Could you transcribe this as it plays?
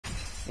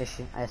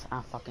Yes,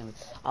 I'm fucking.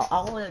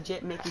 I'll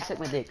legit make you suck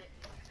my dick.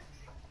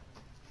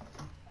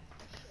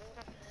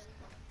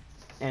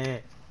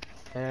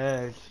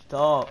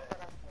 Stop.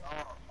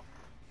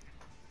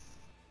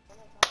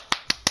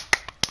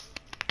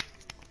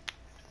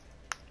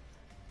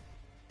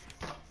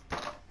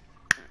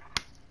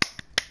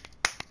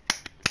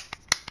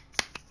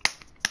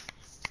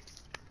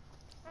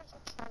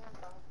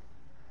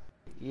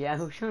 Yeah,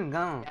 who shouldn't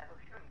go?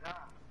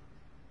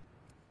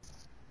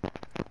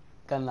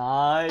 Can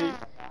I?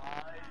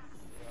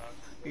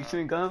 You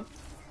shouldn't go?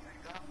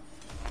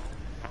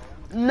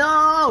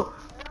 No!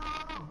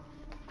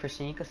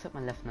 Christian, you can suck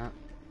my left nut.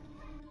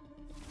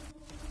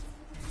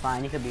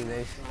 Fine, you could be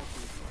race.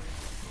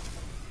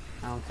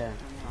 I don't care.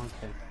 I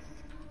don't care.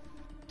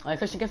 Alright,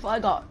 Christian, guess what I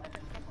got?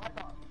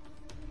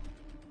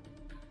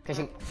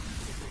 Christian,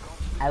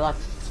 I got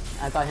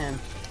him.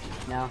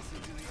 No.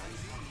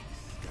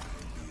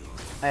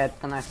 Alright,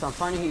 can I? So I'm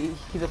finding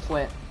he's a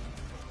sweat.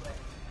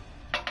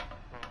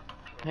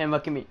 Him,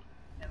 look at me.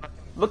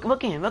 Look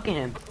at him, look at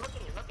him.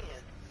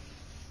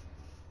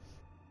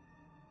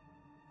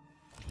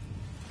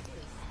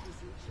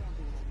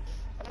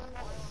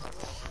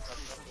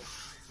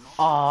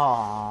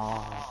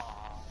 Oh.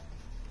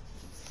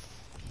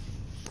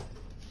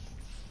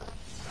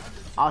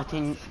 I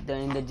think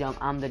in the jump,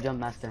 I'm the jump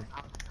master.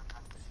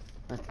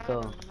 Let's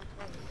go.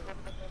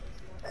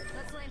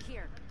 Let's land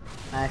here.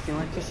 If you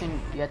want Christian,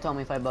 you told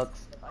me $5.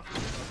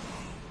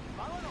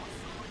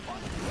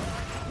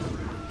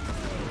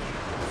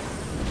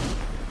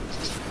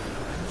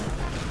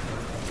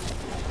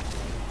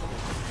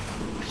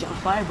 I'm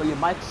sorry, but your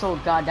mic's so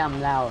goddamn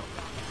loud.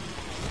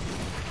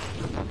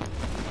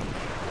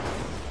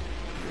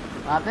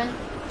 What happened?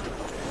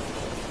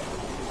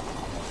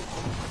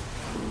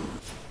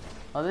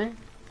 Oven?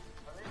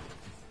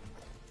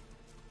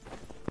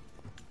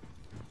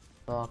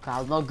 Oh,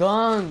 God, no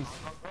guns!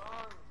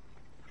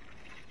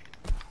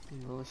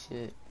 Oh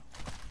shit.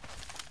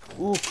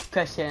 Ooh,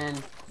 Christian.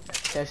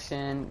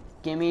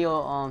 Give me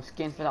your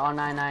skin for the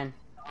R99.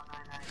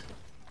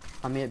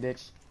 Come here,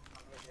 bitch.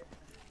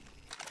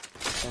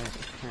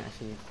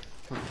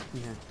 Come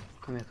here,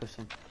 come here,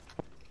 Christian.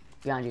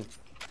 Behind you.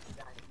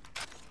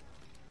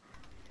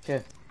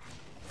 Here.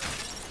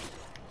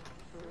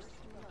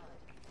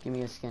 Give me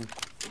your skin.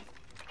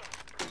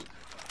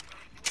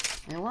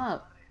 And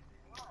what?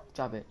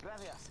 Drop it.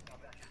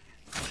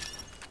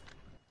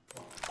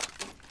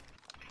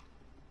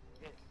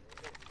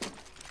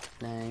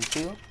 Thank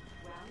you.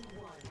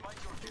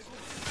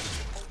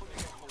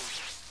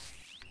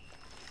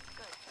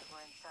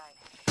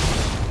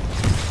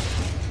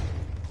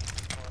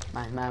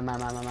 Mine.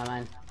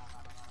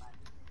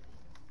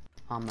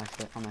 On my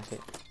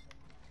shit.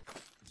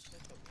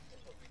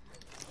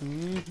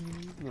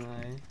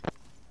 Right.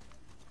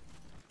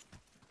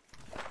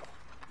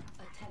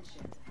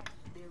 Attention,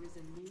 there is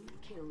a new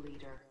kill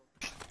leader.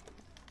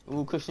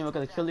 Ooh, Christian, look at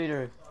the kill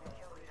leader.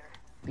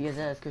 Be his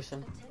ass,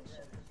 Christian.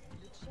 Attention,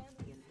 the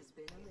champion has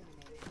been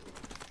eliminated.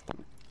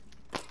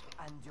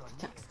 And your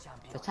next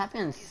champion. The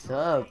champion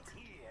sucked.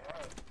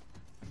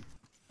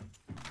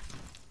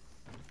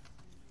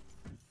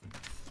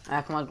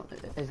 Ah, come on,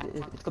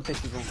 let's go pick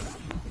people.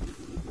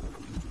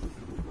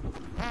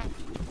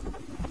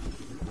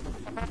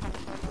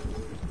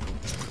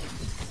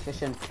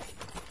 Christian.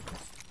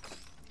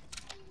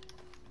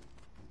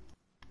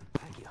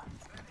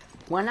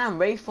 When I'm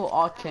ready for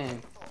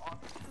Arcane,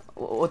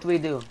 what do we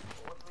do?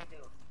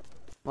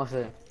 What's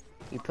it?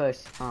 You push,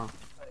 huh?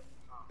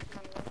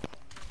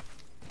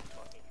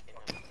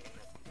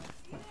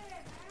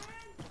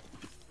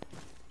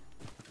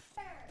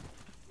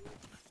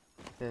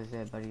 There's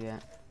everybody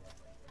at.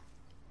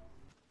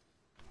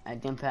 I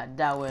jump out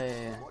that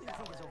way.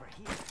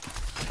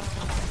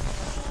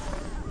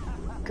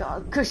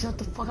 God, Chris, what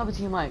the fuck happened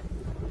to you, Mike?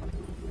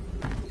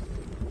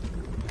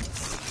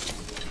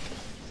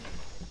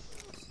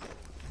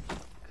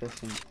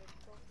 Christian.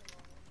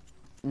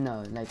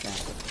 No, like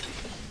that.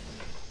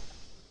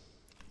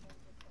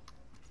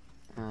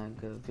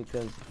 Good,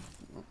 because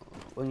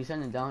when you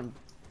send it down,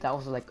 that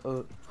was like,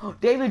 oh,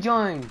 David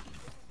joined!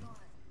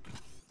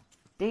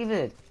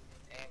 David!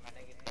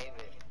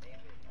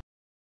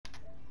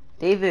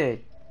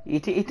 David!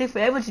 It takes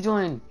forever to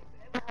join!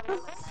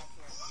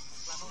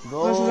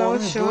 Go,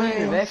 join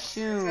the next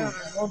shoe!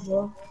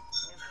 Oh,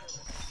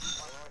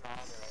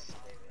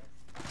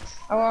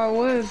 I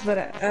was, but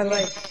I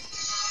like,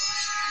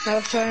 I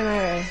was trying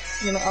to,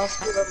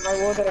 outspit up my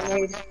wall that I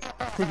made.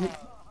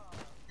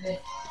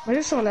 Why are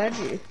you so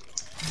laggy?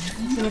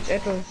 Too much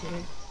echo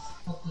here.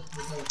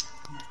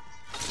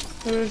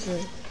 Who is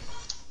it?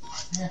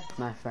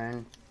 My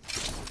friend.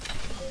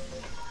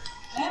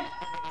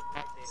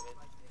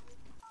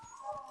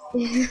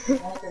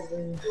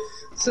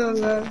 So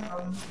loud.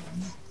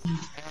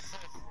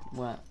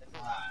 What?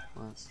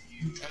 What?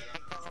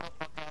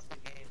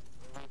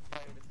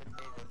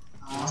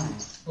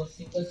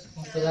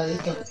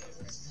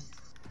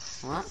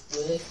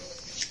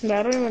 But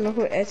I don't even know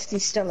who HD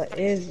Stella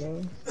is,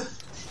 though.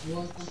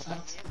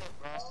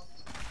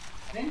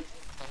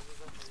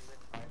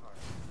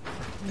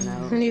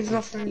 No. And he's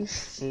my friend.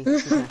 He's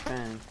my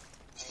friend.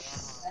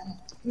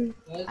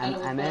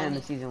 I met him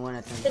in season 1,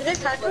 I think. Did they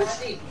touch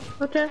us?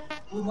 Okay.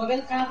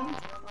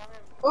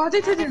 Oh,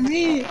 they touching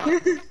me.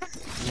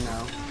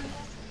 No.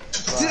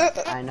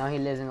 But I know he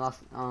lives in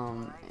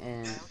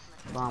in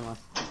Bahamas.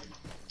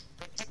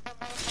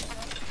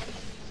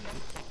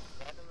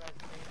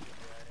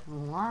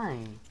 Why?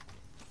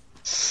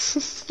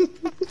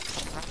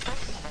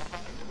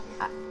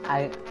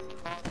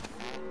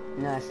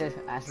 No, I said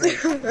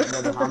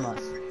the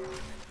Bahamas.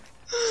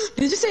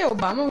 Did you say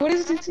Obama? What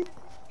is it?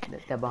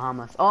 The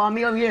Bahamas. Oh,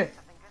 me over here.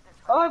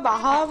 Oh,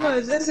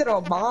 Bahamas. This is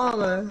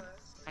Obama.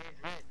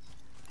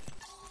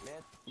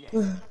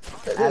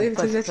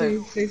 Push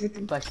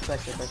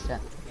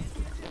that.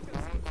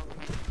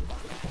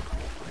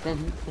 Then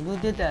who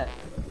did that?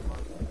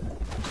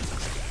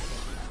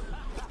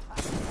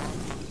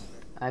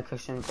 Alright,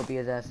 Christian, go beat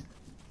his ass.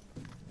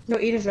 No,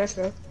 eat his ass,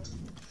 bro.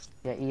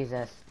 Yeah, eat his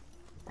ass.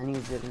 I need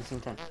to do it at the same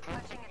time.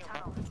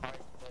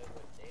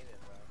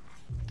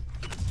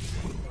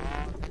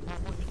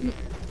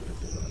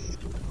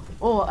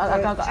 Oh,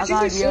 I got an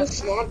idea. So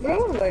smart,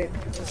 bro. Like,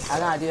 I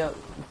got an idea.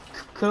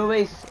 Kill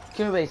race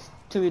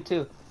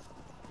 2v2.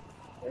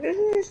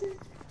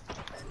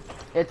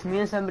 It's me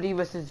and somebody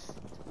versus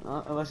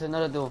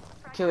another duel.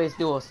 Kill race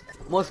duels.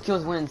 Most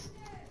kills wins.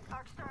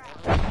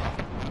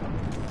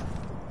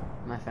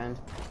 My friend.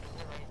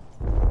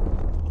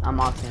 I'm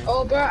awesome.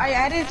 oh, bro, I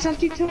added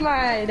something to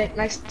my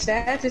my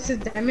stats. It says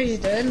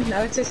damage done.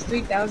 Now it says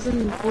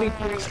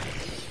 3,043.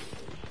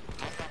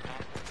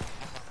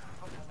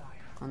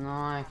 Oh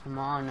no, come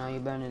on, no, you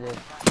burned it.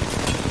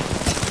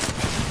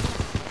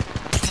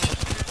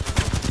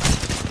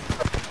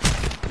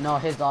 No,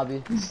 his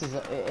lobby.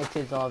 It's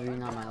his lobby,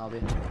 not my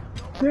lobby.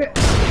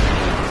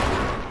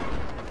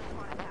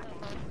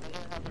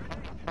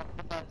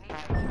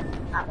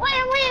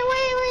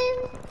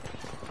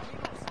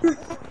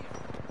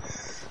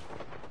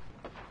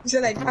 So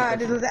like,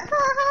 this was that.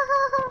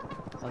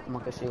 Oh, come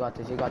on, Christian, you got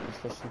this,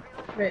 Christian.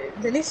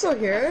 Wait, did he still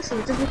hear us? So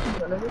we just looked in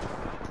front of it.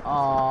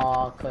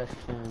 Oh,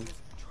 Christian.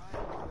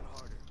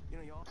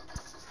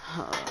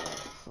 Oh,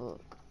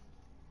 fuck.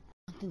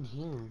 Nothing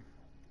here.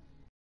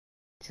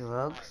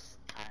 Drugs?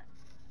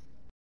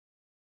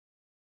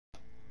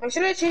 What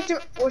should I change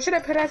to? What should I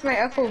put as my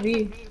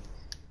FOV?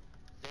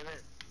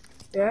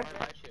 Yeah.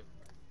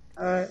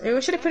 Hey,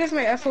 what should I put as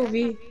my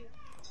FOV?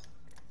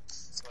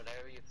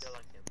 Whatever you feel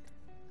like him.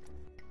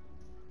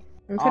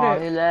 Oh,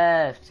 he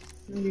left.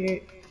 Yeah.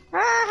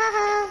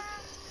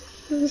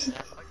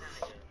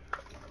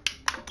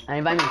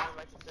 Invite me.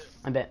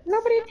 I bet.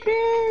 Nobody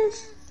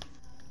cares.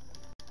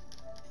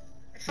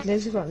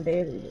 This is on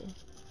daily.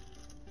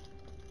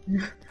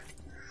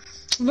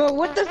 But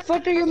what the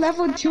fuck are you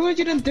level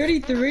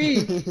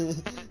 233?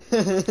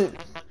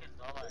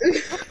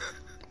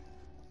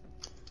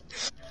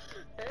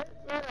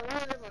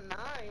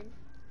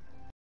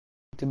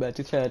 Too bad,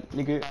 too sad,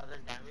 nigga.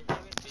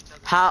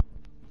 How?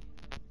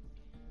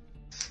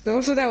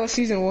 Also, that was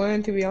season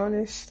 1, to be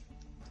honest.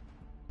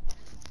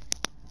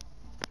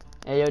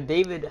 Hey, yo,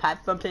 David, had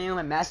fun playing on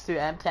my master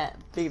and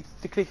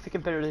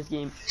freaking better this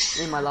game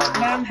in my lobby.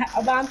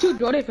 But I'm too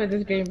goated for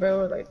this game,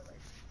 bro. Like,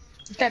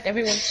 that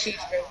everyone's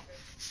cheats, bro.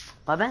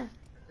 My man?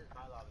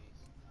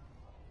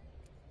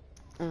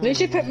 They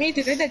should put me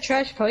to they're the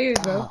trash players,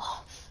 bro.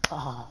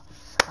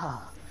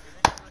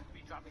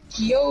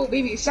 Yo,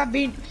 baby, stop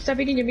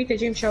beating your meet the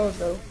dream shows,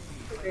 bro.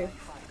 Okay.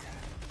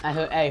 I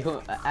heard, hey,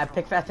 I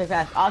pick fast.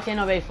 Okay,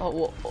 no, wait,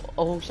 who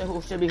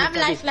should be? I'm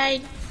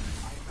lifeline.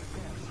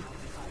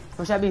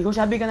 Who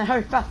should be gonna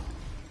hurt fast?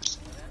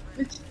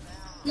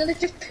 No, let's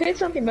just pick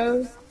something,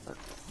 bro.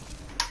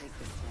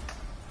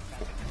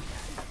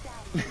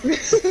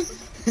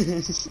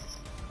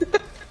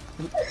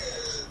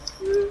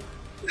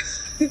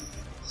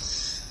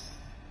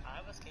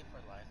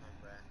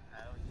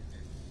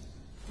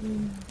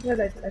 Yeah,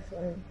 that's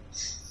fine.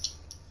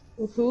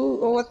 Who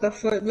or what the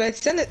fuck? But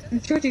send it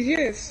to you,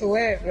 I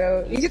swear,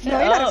 bro. You just, no,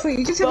 you're not asleep,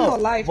 you just have no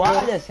life, bro.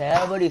 Why does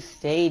everybody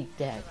say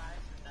that?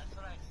 That's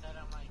what I said.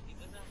 I'm like, he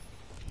doesn't.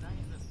 Not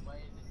even this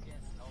way.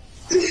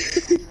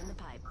 Just gets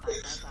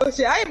Oh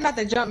shit, I am not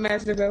the jump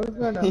master, bro.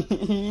 Hold on.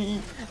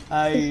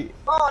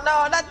 Oh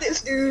no, not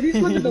this dude. He's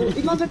going at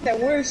the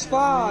worst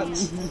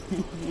spots.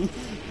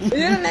 We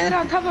didn't land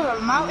on top of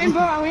a mountain,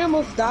 bro, and we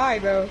almost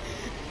died, bro.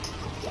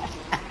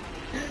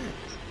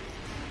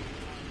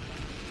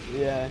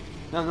 Yeah.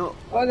 No.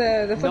 Oh,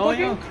 the football no,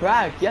 you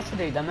cracked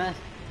yesterday, dumbass.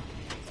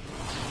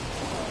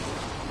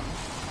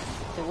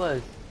 It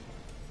was.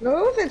 No,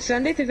 it wasn't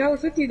Sunday, because I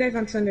was with you guys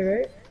on Sunday,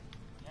 right?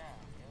 Yeah,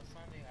 it was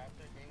Sunday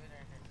after David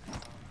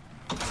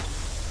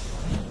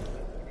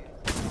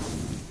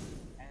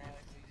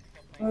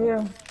and Oh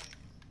yeah.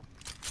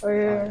 Oh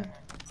yeah.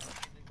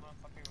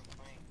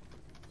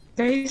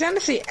 Yeah, he's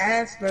honestly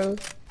ass, bro.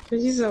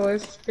 Cause he's the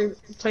worst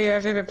player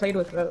I've ever played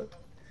with, bro.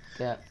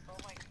 Yeah.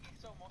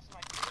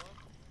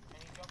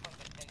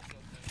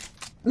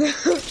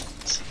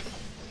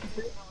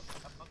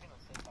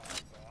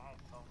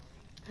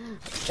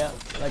 Yeah,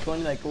 like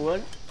only like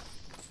one.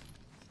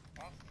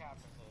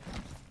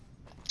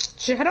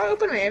 Shit, how do I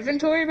open my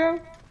inventory, bro?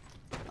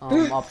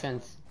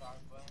 Options.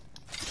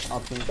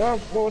 Options. Oh,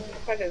 what the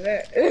fuck is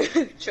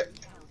that? Sure.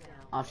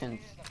 Options.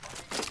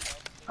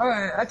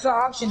 Alright, that's the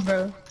options,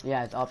 bro.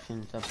 Yeah, it's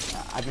options. So,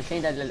 I've been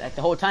saying that like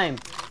the whole time.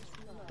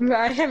 But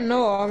I have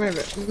no armor,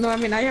 bro. No, I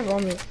mean, I have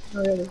armor.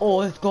 No, really. Oh,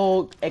 let's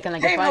go. Hey, can I I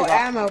get have fire?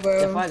 no ammo,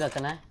 bro. Get fire,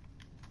 can I?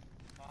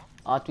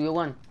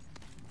 301.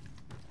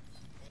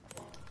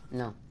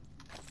 No.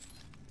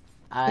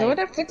 No,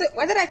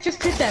 why did I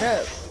just pick that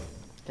up?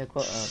 Take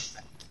what up?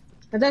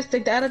 I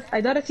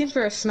thought it seemed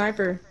for a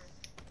sniper.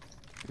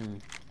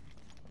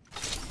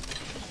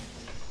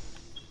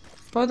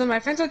 Hold on, my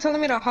friends are telling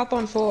me to hop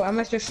on full. I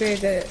must just say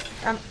that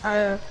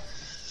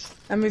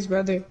I'm his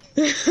brother.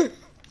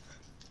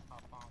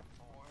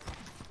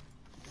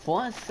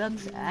 4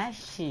 sucks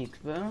ass cheeks,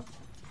 bro.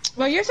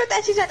 Well, you're so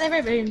that she's at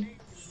never been.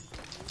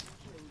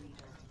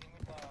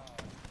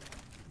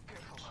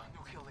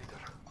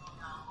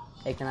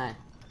 Hey, can I?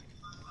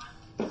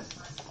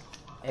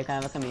 Hey, can I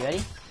look at me?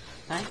 Ready?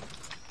 Can I?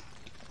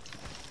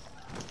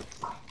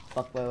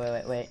 Fuck,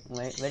 wait,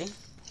 ready?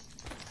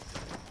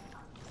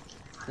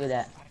 Do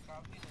that.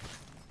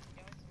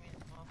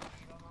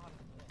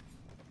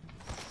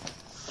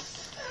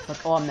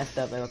 Fuck, oh, I messed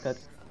up, real quick.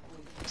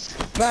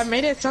 But I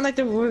made it sound like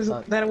that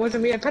it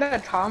wasn't me. I put a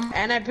comma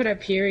and I put a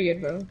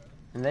period, bro.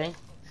 Ready?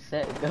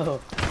 Set,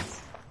 go.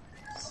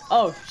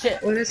 Oh,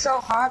 shit. Well, it's so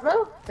hot,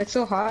 bro. It's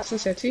so hot, so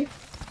sexy.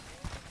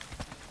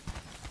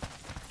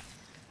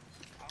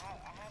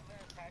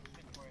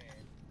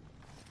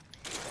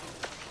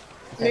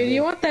 Wait, do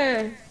you want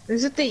the...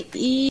 Is it the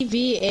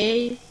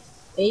EVA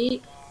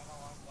 8?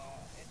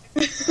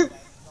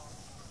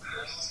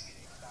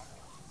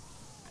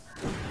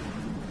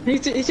 He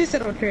just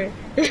said okay.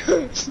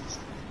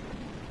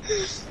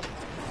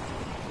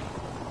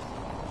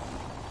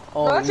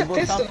 Oh, that's you a both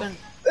pistol. something?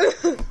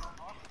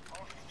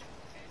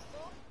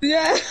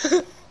 Yeah.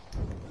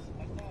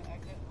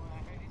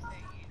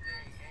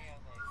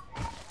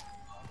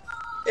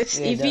 It's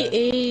Yeah, EVA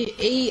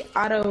 8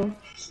 auto.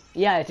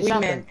 Yeah, it's a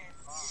Wingman. something.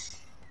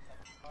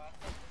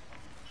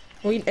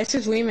 It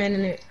says Wingman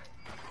in it.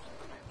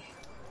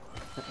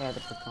 Yeah,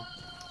 that's a cool.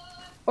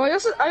 Oh,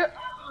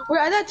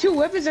 I got 2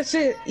 weapons that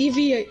say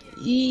EVA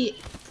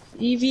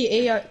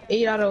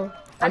 8 auto.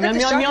 I got the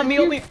shotgun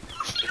too.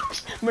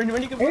 Run, I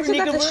also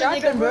got the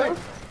shotgun, bro.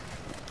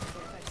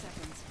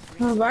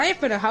 Oh, but I ain't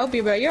finna help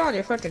you, bro. You're on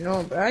your fucking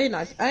own, bro. I ain't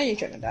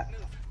trying to die.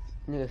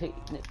 Nigga,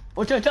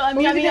 oh, I'm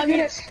me.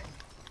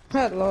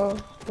 Hello.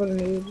 What a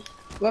noob.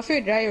 What's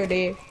your driver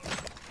there?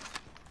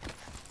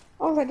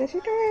 Oh, but the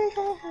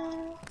situation.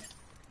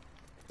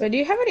 But do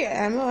you have any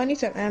ammo? I need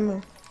some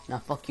ammo. Nah,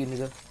 fuck you,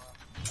 nigga.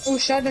 Oh,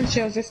 shotgun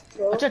shells. Just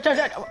throw. Top.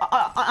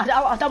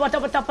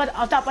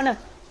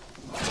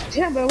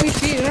 Yeah, but we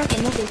see it. That's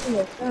enough of too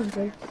much,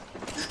 bro.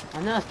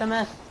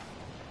 Estamos.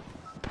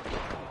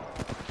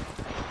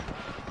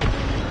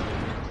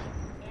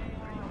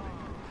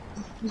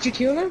 Did you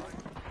kill him?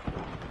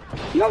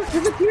 Yo,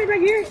 there's a teammate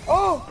right here.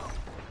 Oh.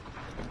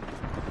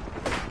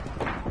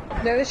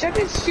 No, the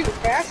shotgun's too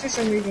fast for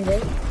some reason,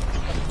 bro.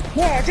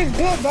 Yeah, just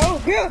build, bro.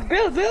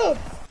 Build.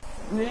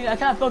 Nigga, I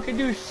can't fucking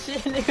do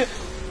shit, nigga.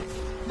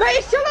 Bro,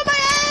 he's still on my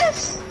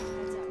ass!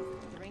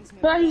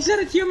 Bro, he's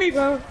gonna kill me,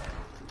 bro.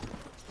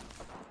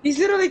 He's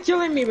literally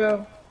killing me,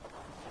 bro.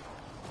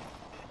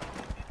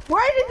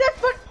 Why did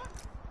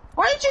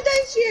you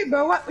die here,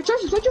 bro?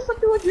 Josh, what you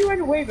fucking want you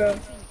run away, bro?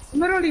 I'm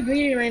literally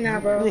bleeding right now,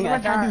 bro. Nigga, I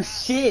can't do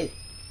shit.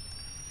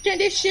 Can't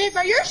do shit,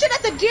 bro. You're shit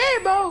at the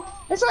gym, bro.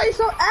 That's why you're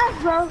so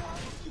ass, bro.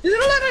 You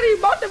literally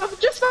both of them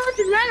just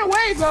fucking ran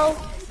away, bro.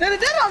 They're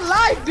not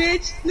alive,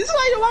 bitch. This is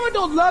why your mama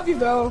don't love you,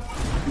 bro.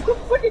 You're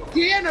fucking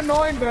damn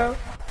annoying, bro.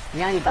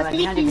 Behind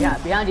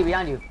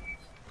you.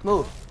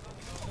 Move.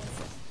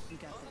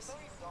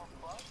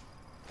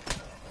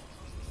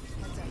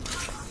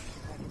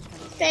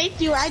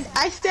 Thank you. I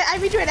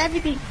redoing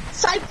everything.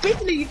 Side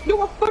basically, you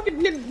know a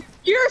fucking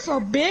you're so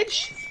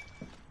bitch.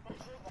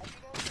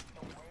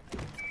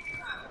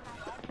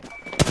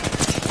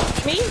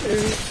 Me?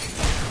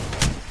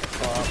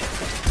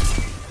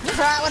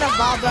 What a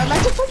bomb, bro.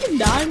 Imagine fucking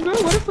dying, bro.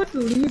 What a fucking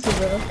loser,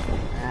 bro.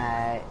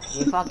 Alright,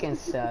 you fucking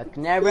suck.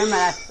 Never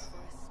mind.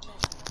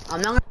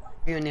 I'm not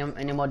gonna you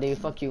anymore, dude.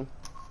 Fuck you.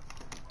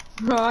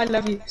 Bro, I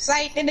love you.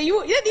 Sight, and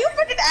you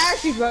fucking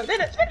ass you, bro.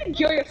 Then fucking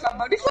kill yourself,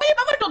 bro. This is why your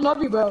mama don't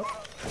love you, bro.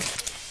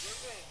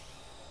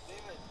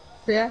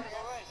 Yeah.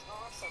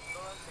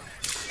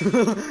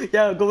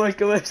 Yo, go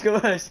rush.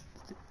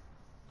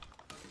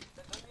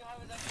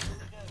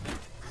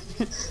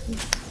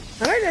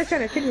 I know they're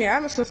trying to kill me.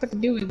 I'm supposed to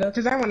do it though,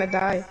 because I want to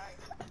die.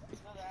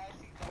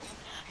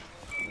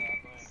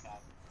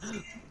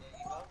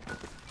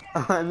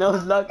 No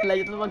luck,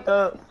 like the fuck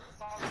up.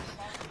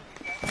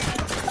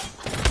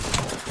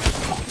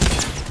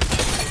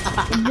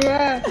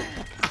 Yeah.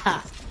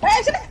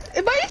 Hey,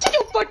 but you said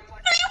you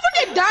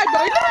fucking died,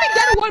 bro. You literally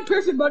died to one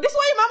person, bro. This is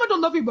why your mama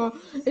don't love you, bro.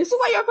 This is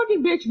why you're a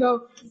fucking bitch,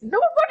 bro. No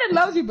one fucking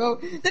loves you, bro.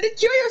 Then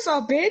kill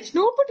yourself, bitch.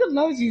 No one fucking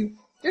loves you.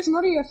 Just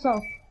murder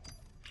yourself.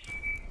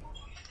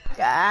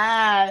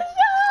 God.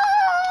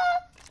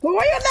 But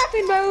why you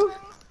laughing, bro?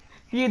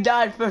 You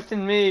died first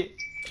than me.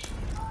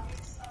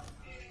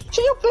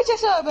 Shut your bitch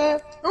ass up, bro.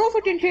 I'm on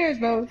 14 tears,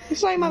 bro. You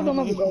saw him out the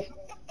mother, bro.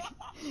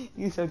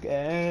 You suck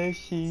ass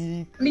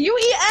sheep. You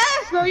eat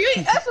ass, bro. You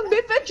eat ass from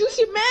big fat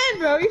juicy man,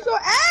 bro. You so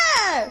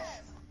ass.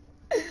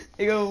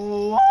 You go,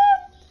 what?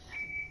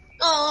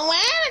 Oh,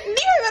 man. You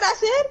heard what I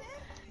said?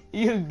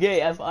 You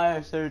gay as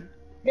I said.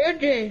 You're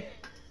gay.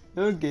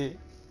 You're gay.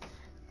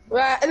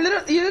 Right,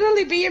 you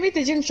literally beat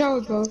everything Jim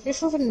Charles, bro. You're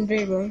so fucking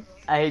gay, bro.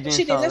 I hate James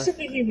Shit, Charles. listen to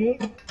me,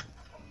 bro.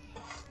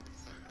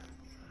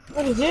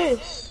 What is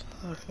this?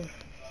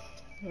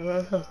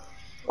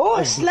 Oh,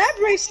 a slap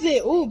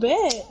bracelet. Oh,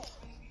 bad.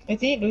 I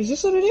think, is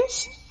this what it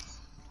is?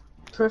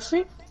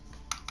 Perfect.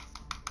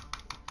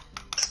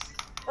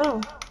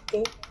 Oh,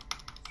 okay.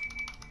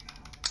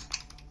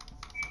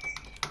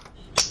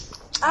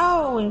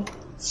 Ow.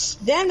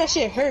 Damn, that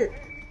shit hurt.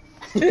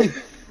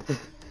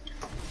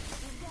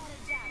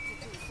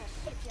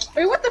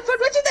 Wait, what the fuck?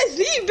 What did I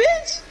leave,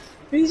 bitch?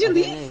 Did you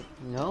leave?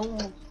 No.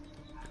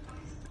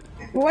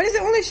 Why does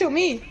it only show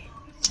me?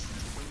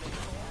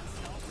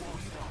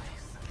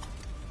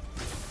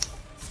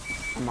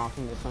 I'm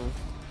offing this one.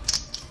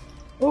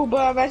 Oh,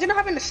 but imagine not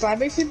having a slide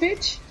bracelet,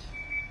 bitch.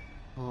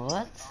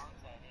 What?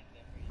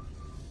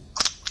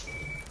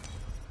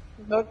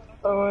 Look,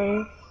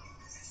 Alright,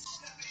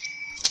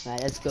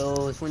 let's go.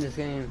 Let's win this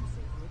game.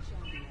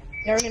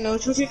 I already know.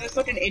 Susie's a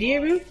fucking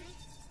idiot, bro.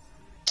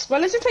 Well,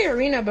 let's just play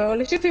arena, bro.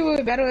 Let's just play where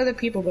we battle other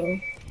people, bro.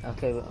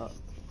 Okay, but,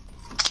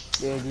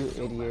 yeah, you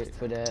idiot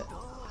for that.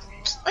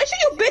 I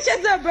shoot you bitch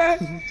ass up, bro.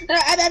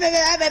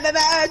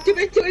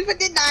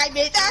 2:59,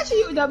 bitch. I shoot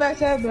you dumb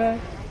ass up, bro.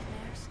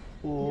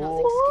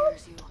 Whoa.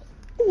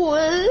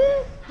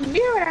 What? You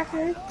hear what I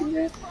said?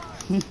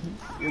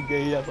 You're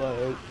gay, that's why I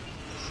heard.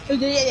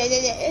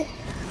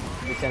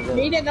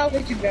 They didn't know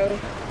what you, bro.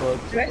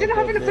 Imagine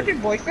having a fucking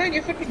boyfriend.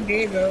 You're fucking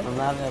gay, bro. I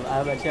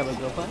actually have a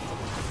girlfriend.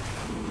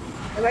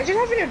 Imagine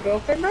having a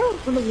girlfriend, bro. I'm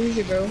gonna lose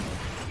you, bro.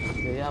 Yeah,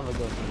 you have a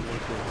girlfriend.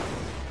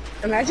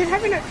 Imagine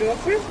having a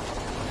girlfriend.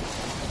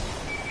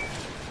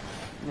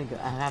 Nigga,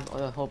 I have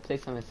the whole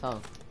place for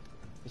myself.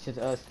 It's just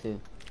us two.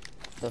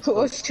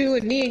 Us two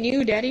and me and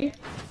you, daddy.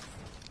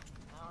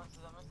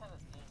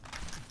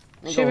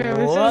 Shit, Nigga,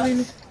 man,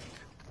 what?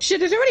 Shit,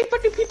 there's already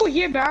fucking people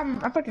here, but I'm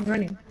fucking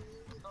running.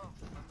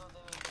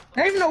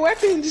 I have no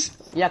weapons.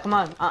 Yeah, come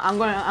on. I'm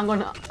going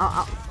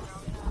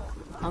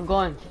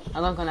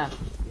now.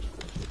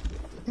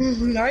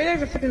 No, you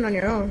guys are fucking on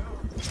your own.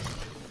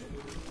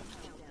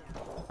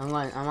 I'm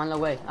on the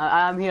way.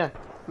 I'm here.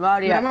 I'm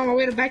already Yeah, I'm on my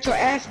way to back your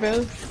ass,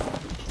 bro.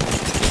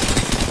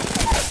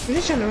 I'm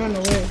just trying to run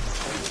away.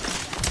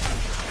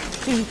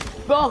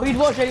 Bro, he's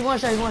one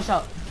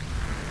shot.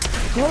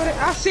 Hold it,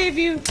 I'll save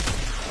you.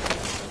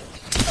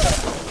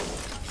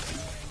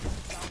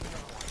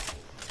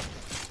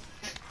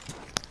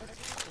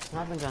 What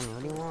happened, Johnny?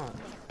 What do you want?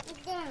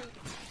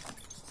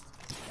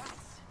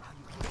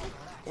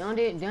 They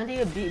don't need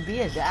to beat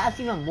his ass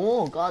even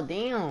more,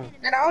 goddamn.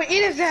 And I'll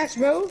eat his ass,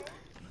 bro.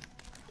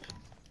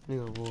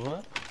 Nigga,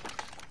 what?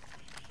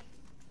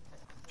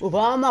 Oh, but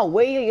I'm not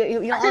way.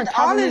 You're on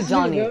top of me,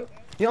 Johnny.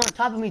 You're on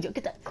top of me.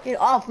 Get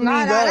off me, bro.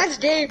 Nah, that's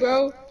gay,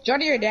 bro.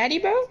 Johnny, your daddy,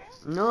 bro?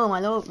 No, my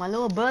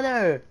little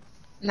brother.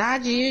 Nah,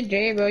 G, you're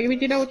gay, bro. You need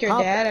to know with your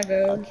dad,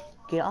 bro.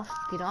 Get off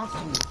me,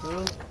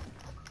 bro.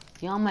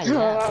 Get on my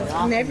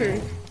lap. Never.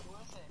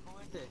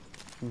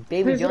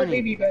 Baby Who's your Johnny.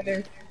 baby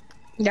brother?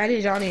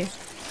 Daddy Johnny.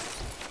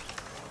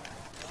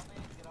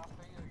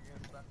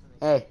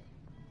 Hey,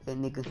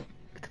 nigga, get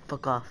the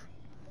fuck off.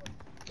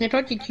 Hey,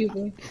 fuck you, cute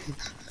boy.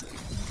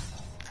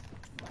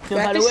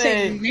 By the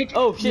way,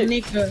 oh shit.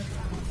 Nigga.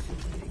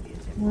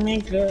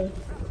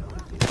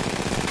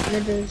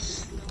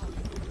 Niggas.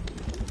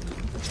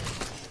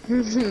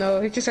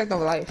 No, he just had no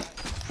life.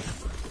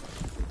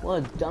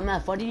 What,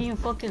 dumbass? Why did you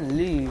fucking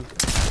leave?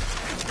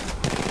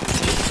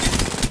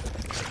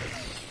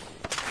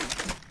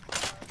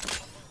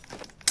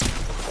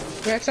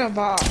 That's a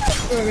ball.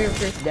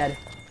 Dead.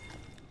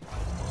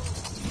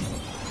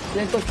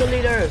 Let's go kill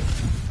leader.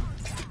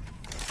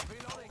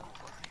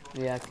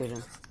 Yeah, I killed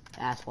him.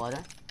 Ass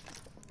water.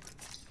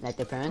 Like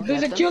the parents.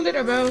 Who's a kill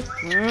leader, bro?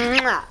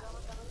 Mwah.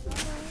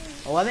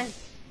 11?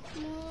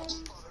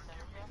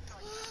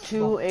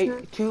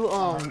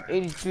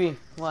 83.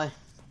 Why?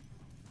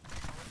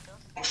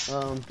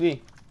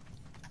 3.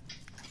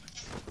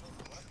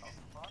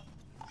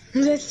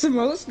 That's the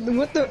most.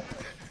 What the?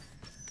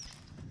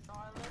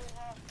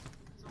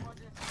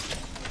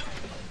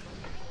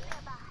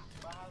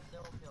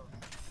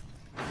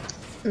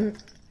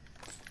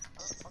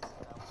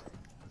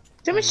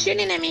 Someone's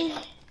shooting at me.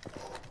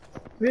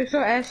 We're so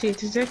assy.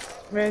 Is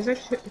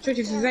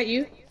that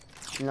you?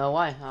 No,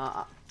 why?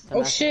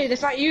 Oh shit,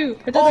 that's not you.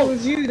 I thought that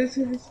was you. That's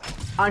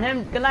on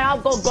him. Can I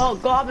help? Go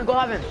have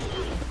him.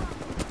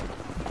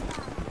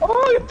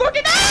 Oh, you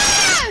fucking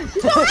ass!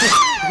 You so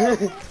ass!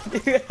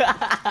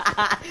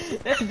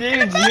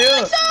 Dude,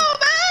 you. So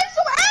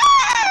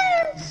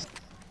ass!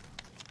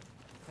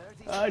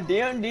 Oh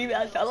damn, dude,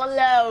 that's all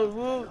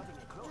allowed.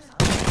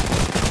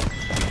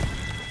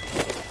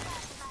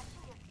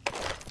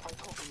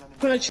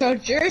 Put a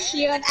charger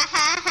shield.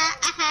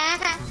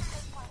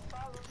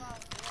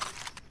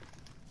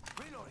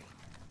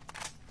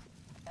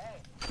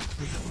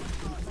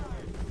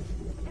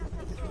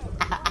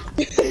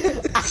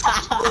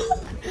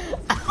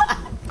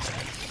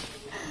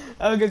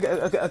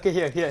 Okay,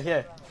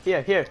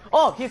 here.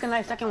 Oh, here can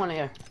I second one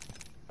here.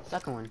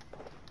 Second one.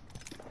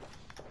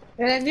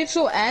 And I need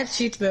so ad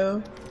sheet,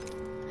 bro.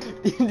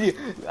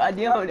 God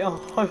damn,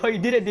 how you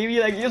did it, Davey?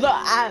 Like, you're so,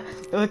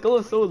 it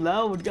was so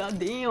loud, god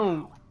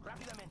damn.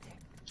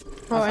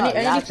 Oh, I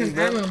need some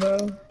ammo,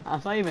 bro.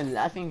 I'm not even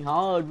laughing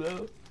hard,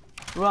 bro.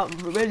 Rob,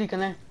 where's he,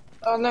 can I?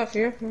 Oh, left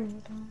here.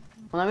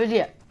 Well, where's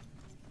he at?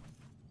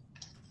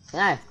 Can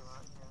I?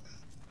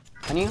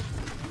 Can you?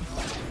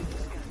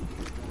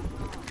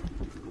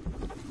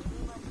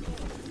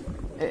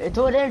 It's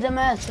over there,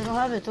 dumbass. I don't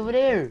have it. It's over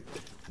there.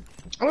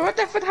 Oh, what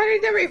the fuck? How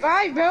did they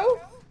revive, bro?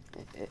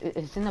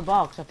 It's in the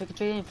box. I picked a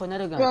trade in for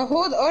another gun. Well,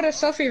 hold all the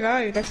stuff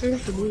revive. That's what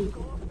to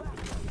do.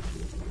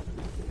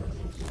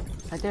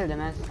 Right there,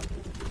 dumbass.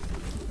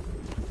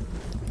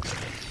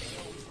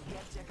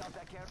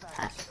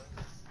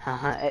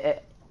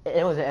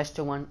 It was an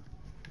extra one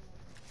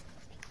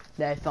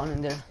that I found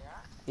in there.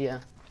 Yeah.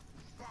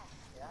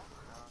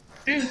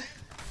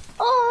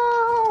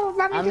 Oh,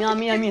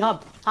 mommy. On me,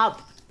 hop.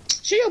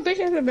 Shoot your bitch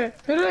ass a bit.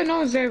 Literally no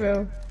one's there,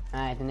 bro.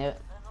 Alright, then there.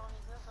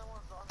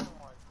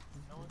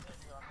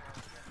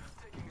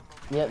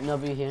 Yep,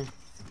 nobody here.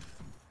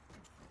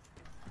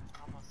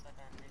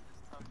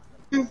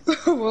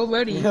 Well,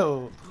 buddy.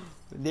 Yo,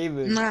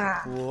 David. Nah.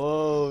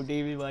 Whoa,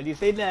 David, why do you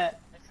say that?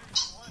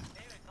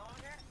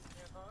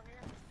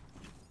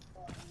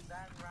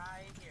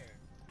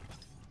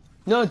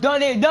 No,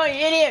 don't, you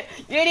idiot!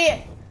 You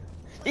idiot!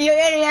 You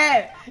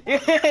idiot! You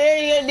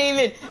idiot,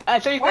 David! I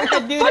told you Why not to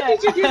the do fuck that!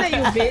 did you do that,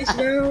 you bitch,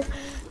 bro?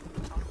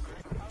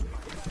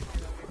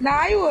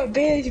 Nah, you a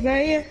bitch,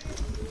 man.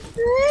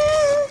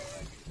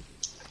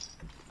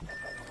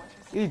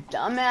 You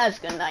dumbass,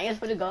 can I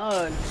swear to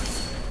God.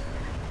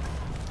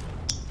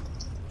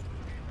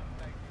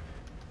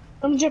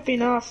 I'm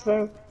jumping off,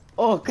 bro.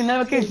 Oh, can I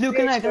have a kiss, Luke?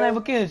 Can I have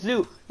a kiss,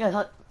 Luke? Yes,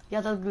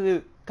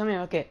 Luke. Come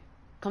here, okay.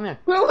 Come here.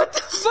 Bro, what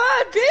the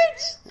fuck,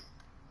 bitch?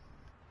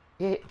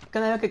 Yeah,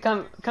 can I, okay,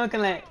 come,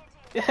 can I?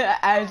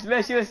 I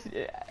swear she was...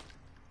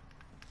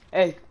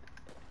 Hey.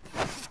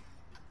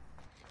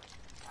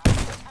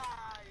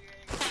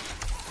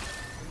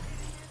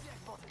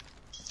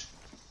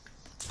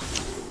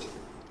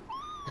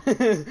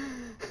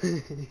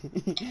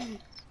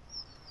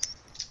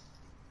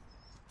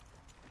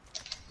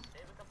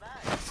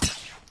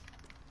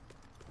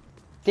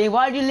 Dave,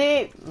 why'd you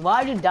leave?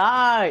 Why'd you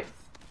die?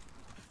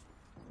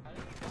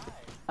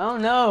 I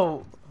don't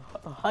know.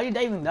 How did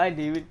I even die,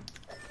 David?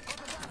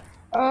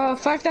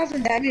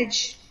 5,000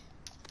 damage.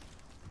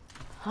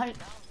 How?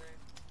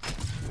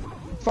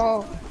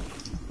 Fall.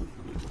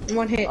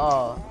 One hit.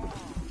 Oh.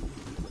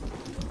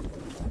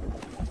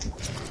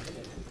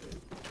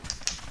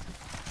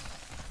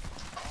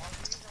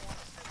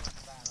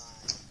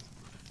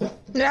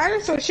 Yeah, I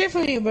didn't feel shit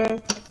from you, bro.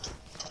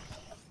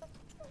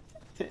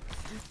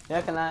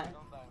 Yeah, can I?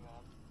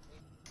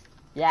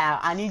 Yeah,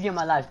 I need you in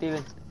my life,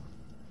 Steven.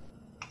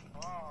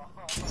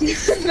 No,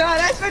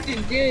 that's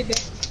fucking good.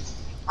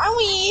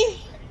 Owie!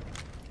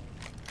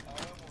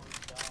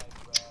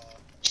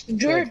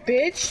 Dirt,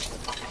 bitch.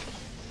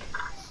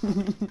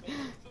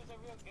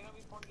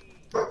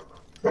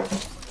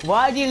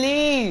 Why'd you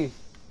leave?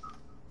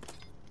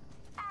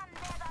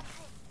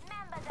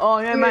 Oh,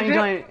 never mind, you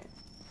joined.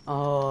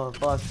 Oh,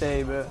 boss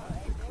day, bro.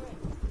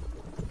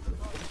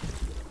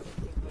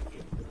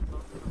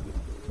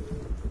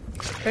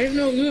 There's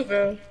no loot,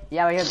 bro.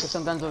 Yeah, we have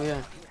some guns over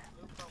here.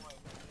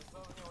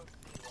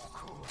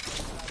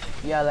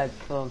 Yeah, like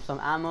some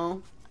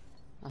ammo.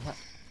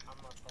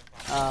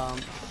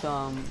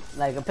 Some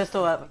like a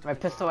pistol,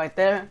 right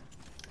there.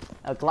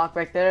 A Glock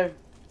right there.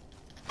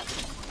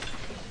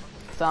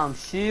 Some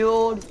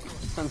shield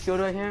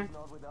right here.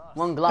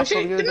 One Glock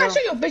over here. Did not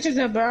show your bitches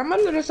up, bro. I'm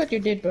gonna let suck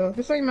your dick, bro.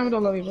 Just like your mama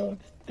don't love you, bro.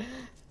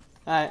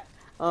 Alright.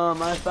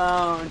 I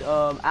found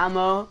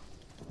ammo.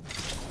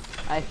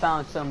 I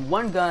found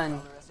one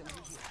gun.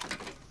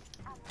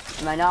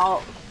 Right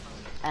now,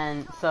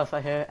 and stuff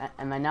right here.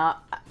 And right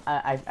now,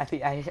 I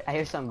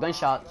hear some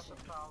gunshots.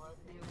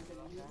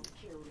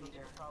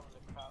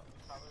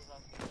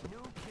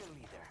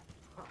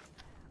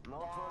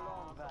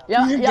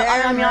 Yeah,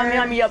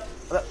 on me, yep.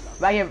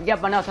 Right here,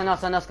 yep, on us, on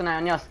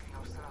us.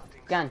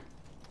 Gun.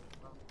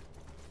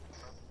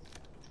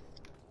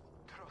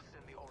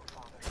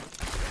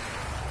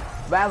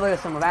 Right over there,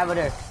 someone, right over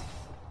there.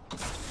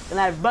 Can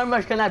I burn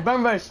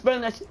rush,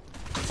 burn that shit.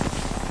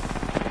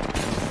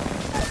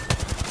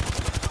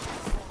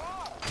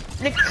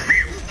 Nick.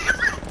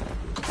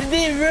 It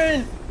didn't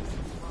run.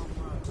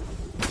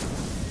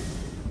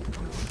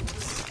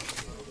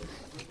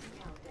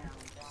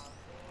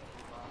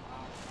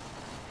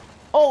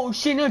 Oh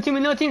shit, no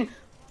team.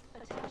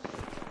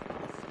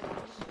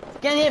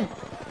 Get him.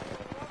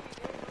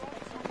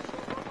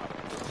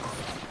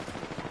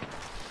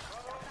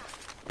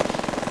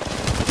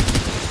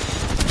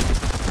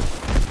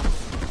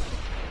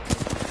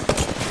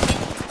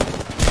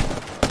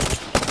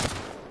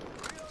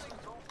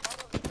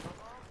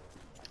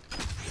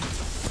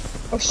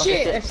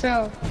 shit, it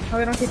fell. Oh,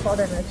 we don't keep all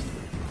damage.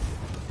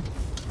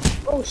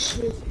 Oh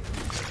shit.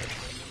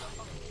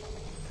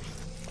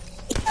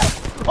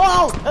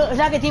 Oh!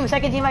 Second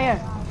team right here.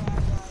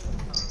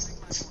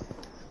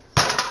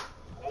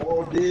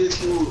 Oh, this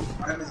dude.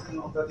 I haven't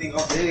seen that thing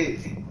all day.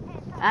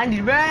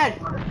 Andy, red!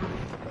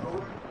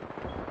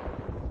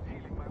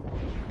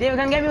 David,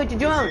 come get me what you're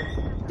doing.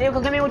 David,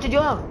 come get me what you're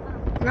doing.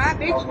 Nah,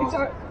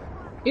 bitch,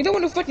 you're the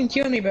one who fucking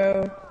killed me,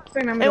 bro.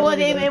 It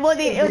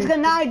was good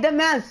night, the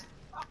mess.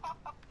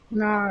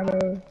 Nah,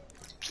 bro.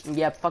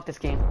 Yep, fuck this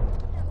game.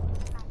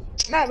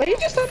 Nah, but you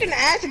just fucking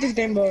ass at this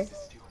game, bro.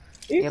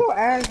 You Yep. go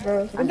ass,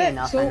 bro. I'm getting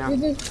off right now.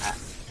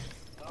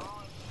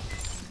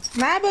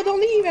 Nah, but don't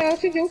leave, man.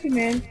 It's guilty,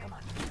 man.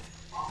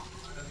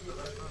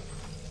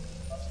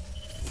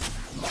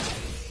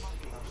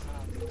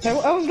 I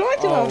was going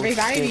to Vegas.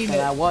 I didn't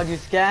even. What'd you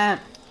scam?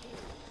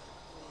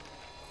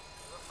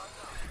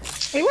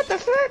 Wait, what the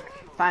fuck?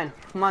 Fine,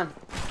 come on.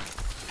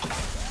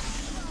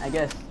 I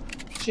guess.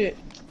 Shit.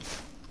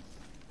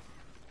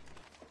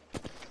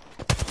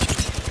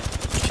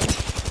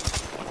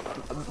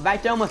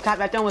 Right there almost cracked,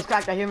 right here almost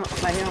cracked.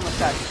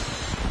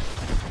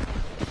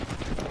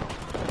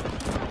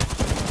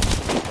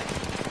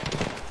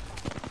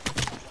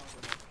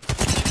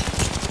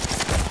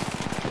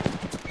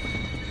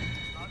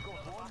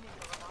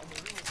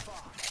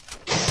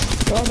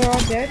 Well, they're all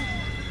dead.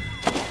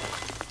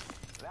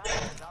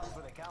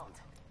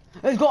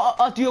 Let's go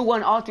all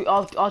 3-1, all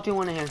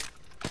 3-1 in here.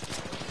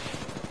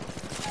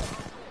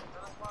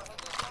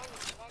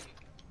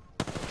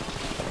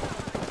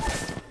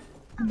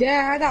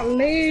 Yeah, I got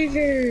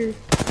laser.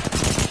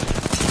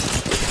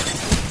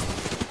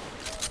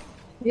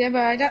 Yeah,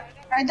 but I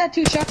got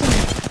 2 shots on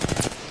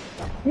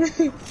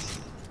it.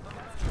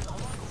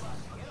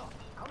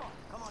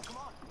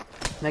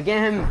 Now get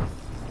him.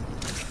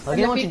 Oh, get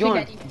him what you're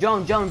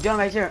doing. John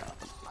right here.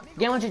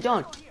 Get him what you're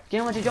doing.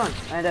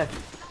 Right there.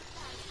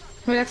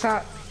 Wait, that's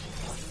hot.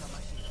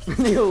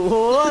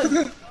 What?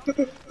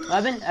 What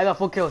happened? I got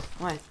 4 kills.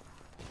 Why?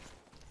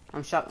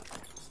 I'm shocked.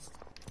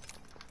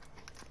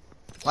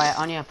 Why?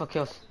 I only have 4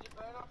 kills.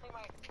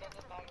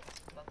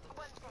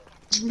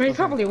 But he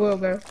probably will,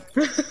 bro.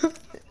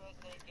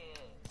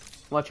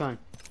 Which one?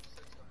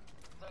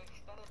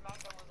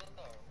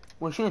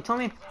 Well, she told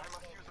me.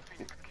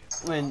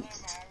 When?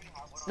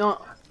 No.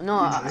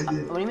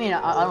 What do you mean?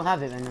 I don't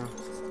have it right now.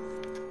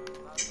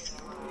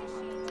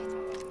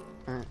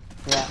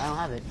 Yeah, I don't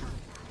have it.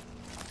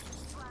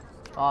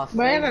 Oh,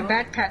 But I have a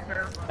backpack,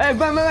 bro. Hey,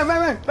 burn!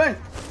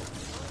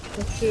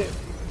 Oh shit.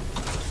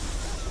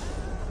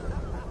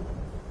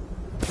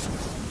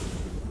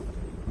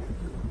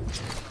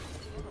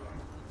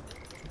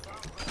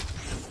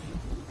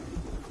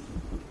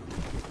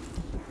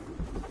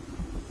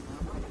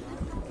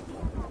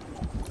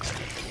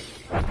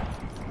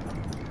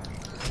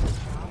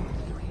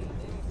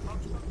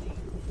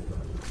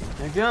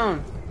 Hey,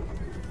 John.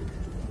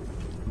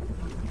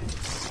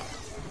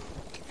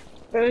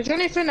 But it's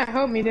only finna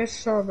help me this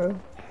server.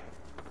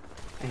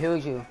 I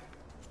healed you.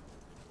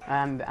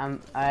 Now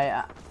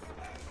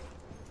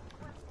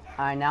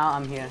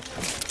I'm here.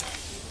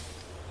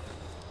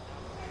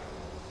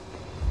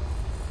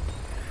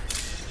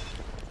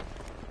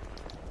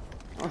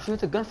 Oh shoot,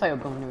 the gunfire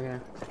going over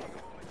here.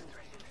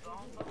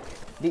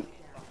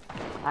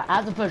 I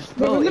have to push.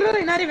 Bro, we're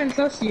literally not even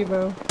close to you,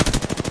 bro.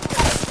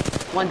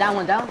 One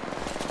down.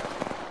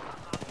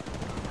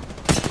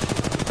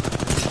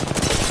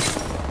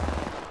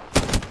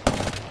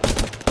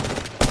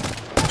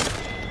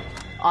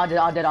 All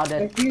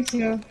dead. Thank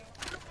you.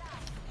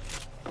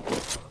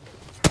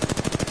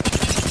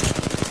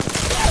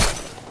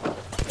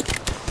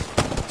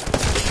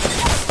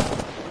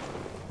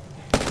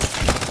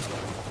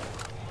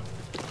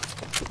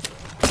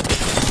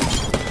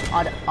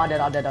 All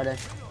dead.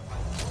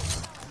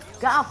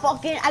 God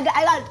fucking, I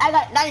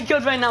got 9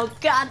 kills right now.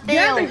 God damn.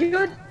 Yeah, the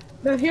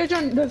huge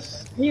one, the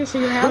huge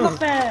one, hella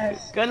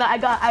fast. Good, I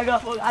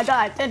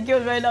got 10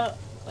 kills right now.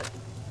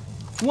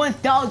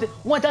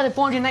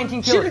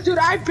 1,419 kills. Shit, dude,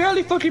 I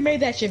barely fucking made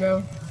that shit,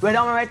 bro. Red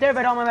armor right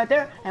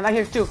there, and right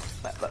here too.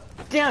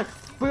 Damn,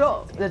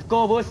 bro, let's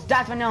go, boys.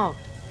 Stats right now.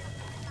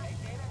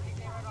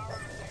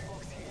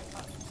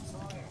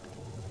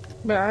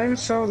 But I'm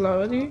so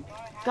low, dude.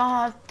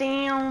 God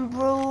damn,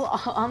 bro,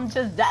 I'm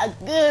just that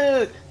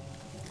good.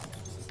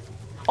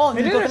 Oh, Is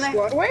you it go a tonight?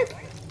 squad wipe?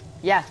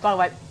 Yeah, squad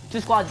wipe. 2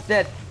 squads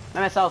dead.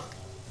 By myself.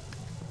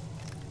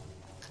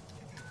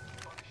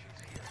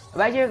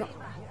 Right here.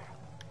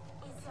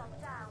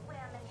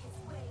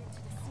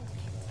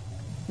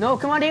 No,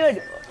 come on,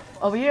 David.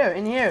 Over here,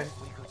 in here.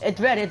 It's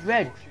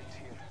red.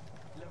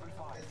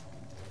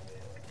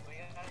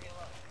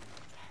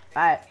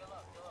 Alright.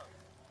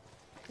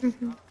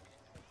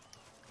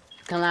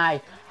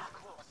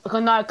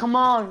 Can I, come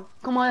on,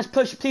 let's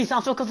push, please.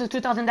 I'm so close to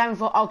 2,000 damage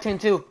for Octane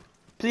too.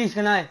 Please,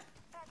 can I?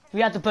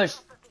 We have to push.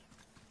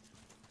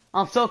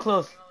 I'm so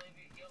close.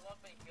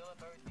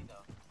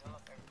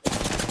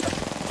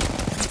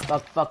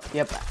 Fuck,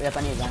 yep,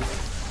 I need gun.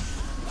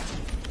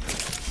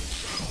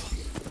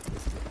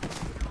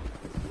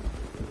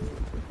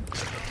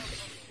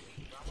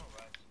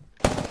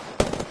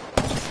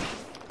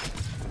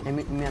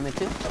 Me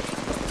too.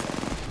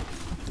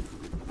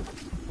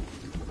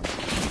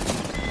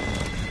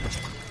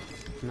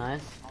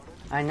 Nice.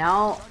 Alright,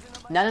 now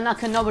they're not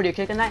killing nobody,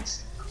 okay, good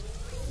night?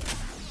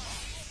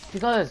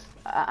 Because,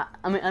 I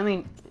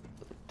mean,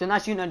 they're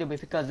not shooting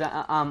anybody because,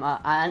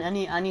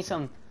 I need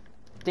some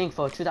thing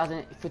for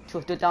 2000, for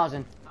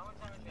 2000.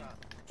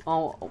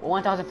 Oh,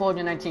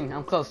 1419,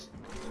 I'm close.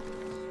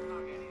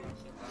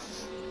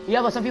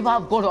 Yeah, but some people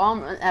have gold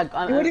armor,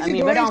 I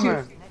mean, red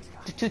armor.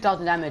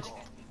 2000 damage.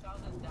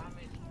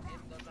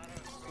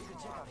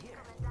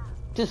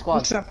 2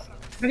 squads. What's up?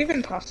 Not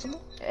even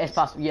possible. It's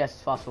possible, yes,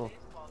 it's possible.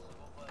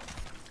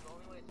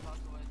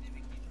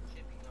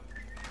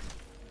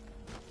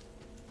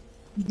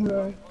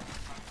 Bro.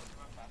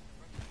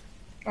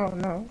 Oh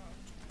no.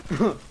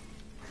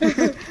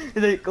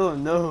 Like, oh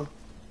no.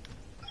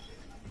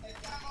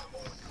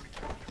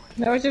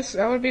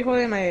 I would be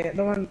holding my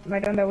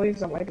gun that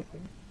weighs on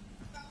everything.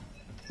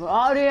 Where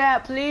are they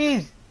at,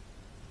 please?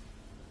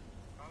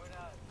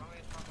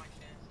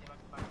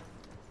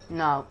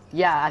 No,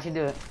 yeah, I should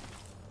do it.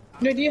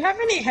 No, do you have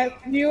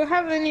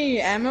any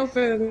ammo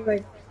for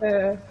like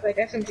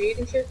SMGs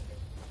and shit?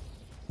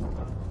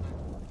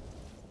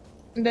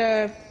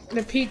 The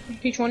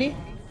P20?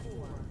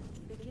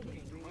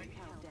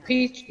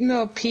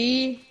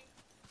 P2020?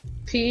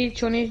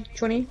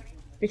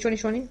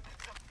 P2020?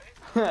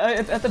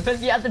 That's a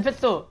pistol, yeah, it's a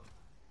pistol.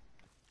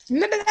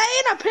 No, that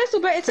ain't a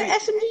pistol, but it's an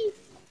SMG.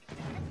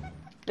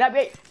 Yep,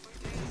 wait.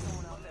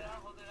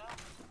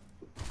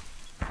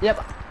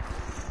 Yep.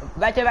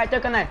 Right there,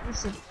 can I?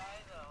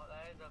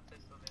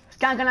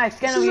 Scan, can I?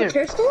 Scan over This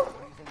here. is a pistol?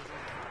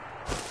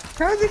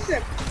 How is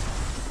it?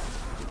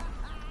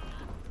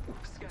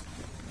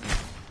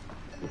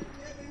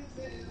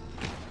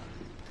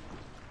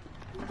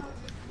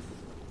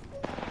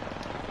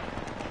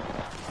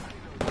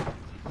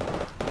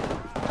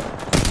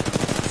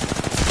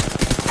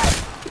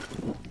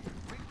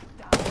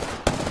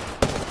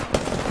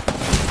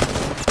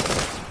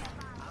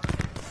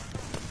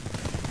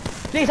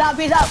 Please help,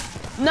 please help.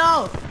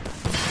 No.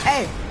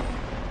 Hey.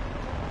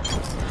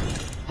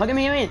 Oh, give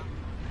me.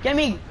 Get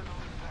me.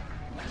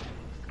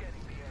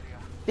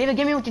 David,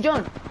 give me what you're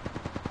doing.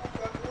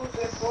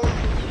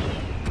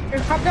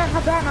 Hop down.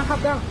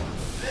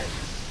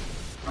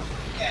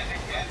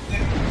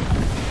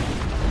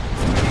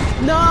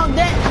 No, I'm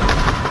dead.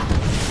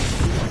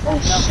 Oh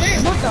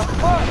shit, what the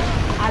fuck?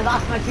 I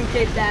lost my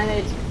 2K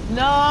damage.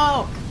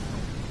 No.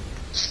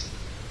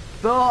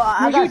 Bro,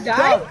 I Did got you die?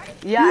 stuck.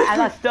 Yeah, I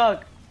got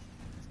stuck.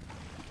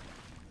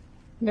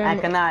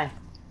 Damn.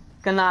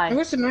 Can I?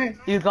 What's the knife?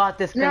 You got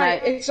this, can No, I?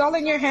 it's all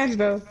in your hands,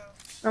 bro.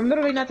 I'm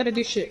literally not gonna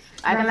do shit.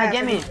 Can I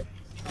get me?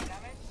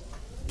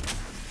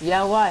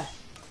 Yeah, why?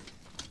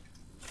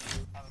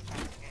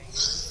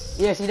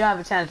 Yes, you don't have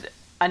a chance.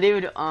 And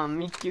David,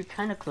 you're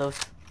kind of close.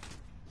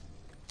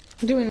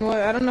 Doing what?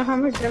 I don't know how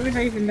much damage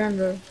I even done,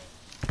 bro.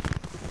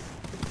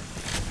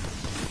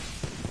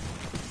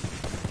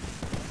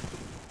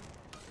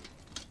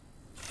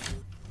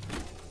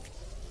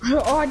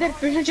 Oh, I did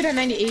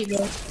 398,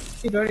 bro.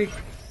 Dude, already.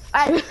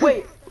 Hey,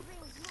 wait.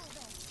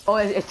 Oh,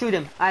 it's two of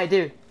them. I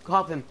do. Go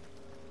help him.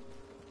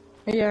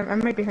 Yeah, I'm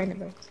right behind him,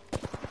 bro.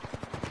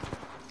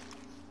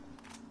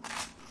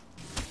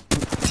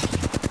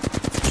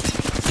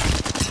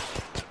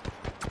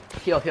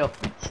 Heal.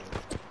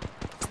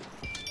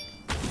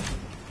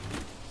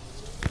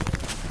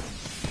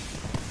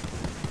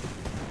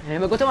 Hey,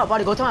 go to my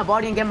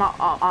body and get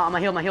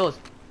my heals.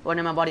 Go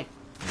in my body.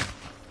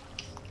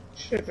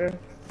 Shit, bro.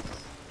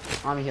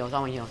 On my heals.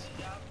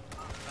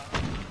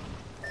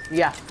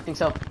 Yeah, I think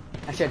so.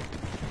 I should.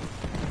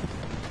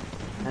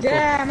 That's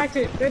Yeah, I'm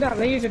actually, they're not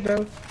laser,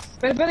 bro.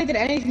 But I barely did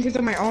anything because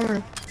of my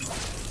armor.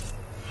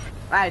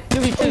 Alright,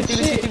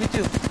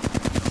 2v2.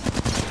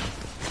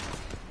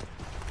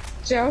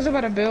 See, I was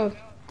about to build.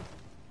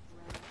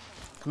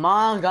 Come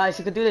on, guys,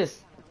 you can do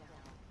this.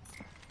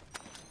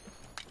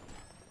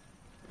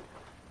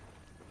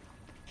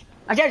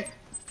 I can't.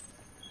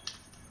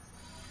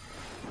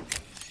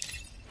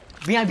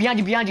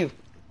 Behind you.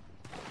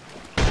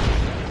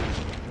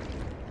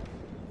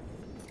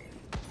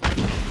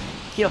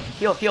 Heal.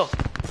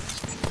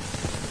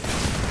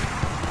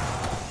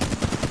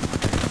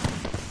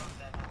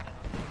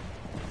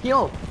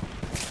 Heal.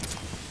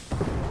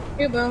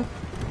 Here, bro.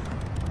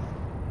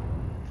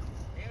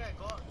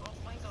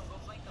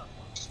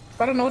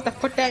 I don't know what the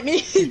fuck that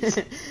means.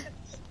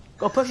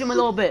 Go push him a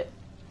little bit.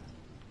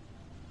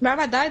 Man,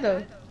 I died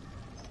though.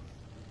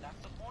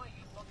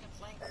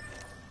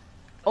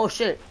 Oh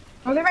shit.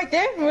 Are they right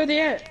there? Where are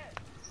they at?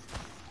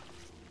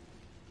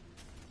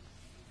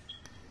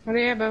 Where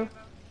they at, bro?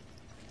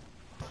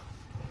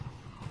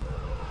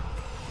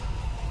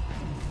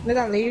 Did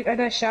I leave? I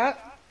got shot?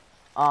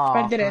 Oh,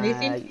 I did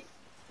anything?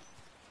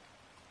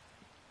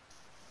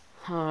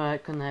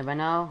 Alright, good night by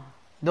now.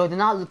 No, do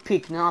not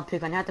peek. I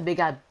have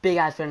the big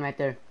ass friend right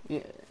there.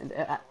 Yeah,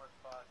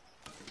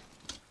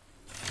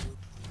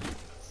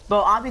 bro,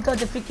 all because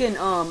the freaking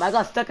I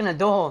got stuck in a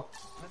door hole.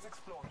 Let's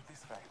explore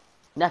this way.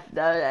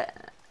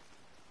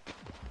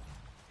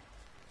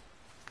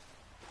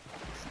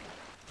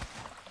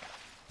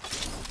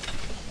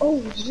 Oh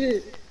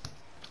shit.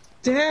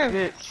 Damn.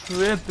 Shit,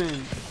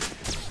 tripping.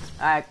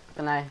 Alright,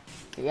 good night.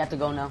 You have to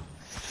go now.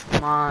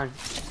 Come on.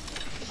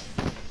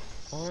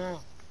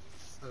 Oh.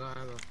 I got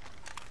ammo.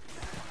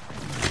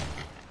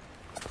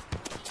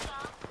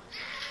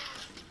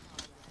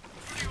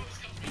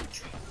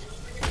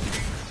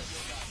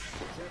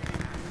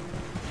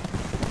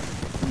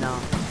 No.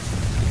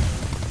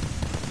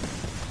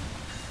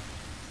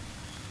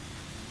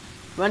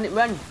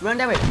 Run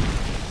that way.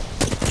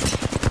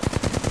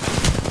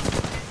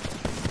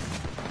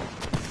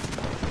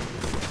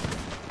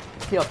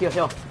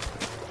 Heal.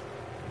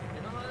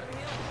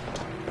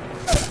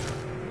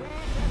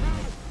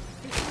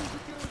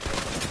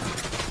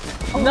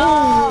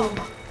 No!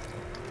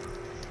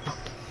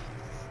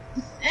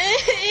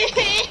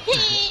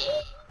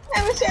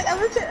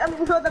 I'm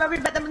hold on, I'll be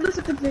back. I'm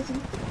losing completely.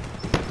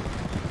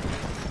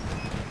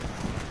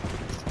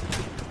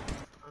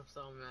 I'm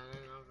so mad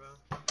right now,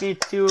 bro. Me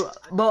too.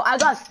 Bro, I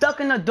got stuck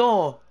in the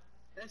door.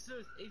 That's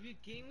just, if you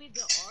gave me the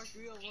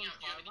R301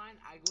 carbine,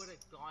 I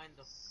would've gotten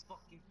the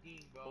fucking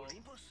thing, bro.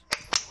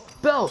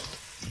 Bro!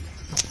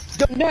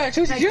 No, Right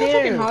you're fucking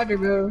there. harder,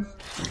 bro.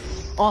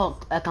 Oh,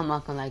 come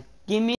on, like, give me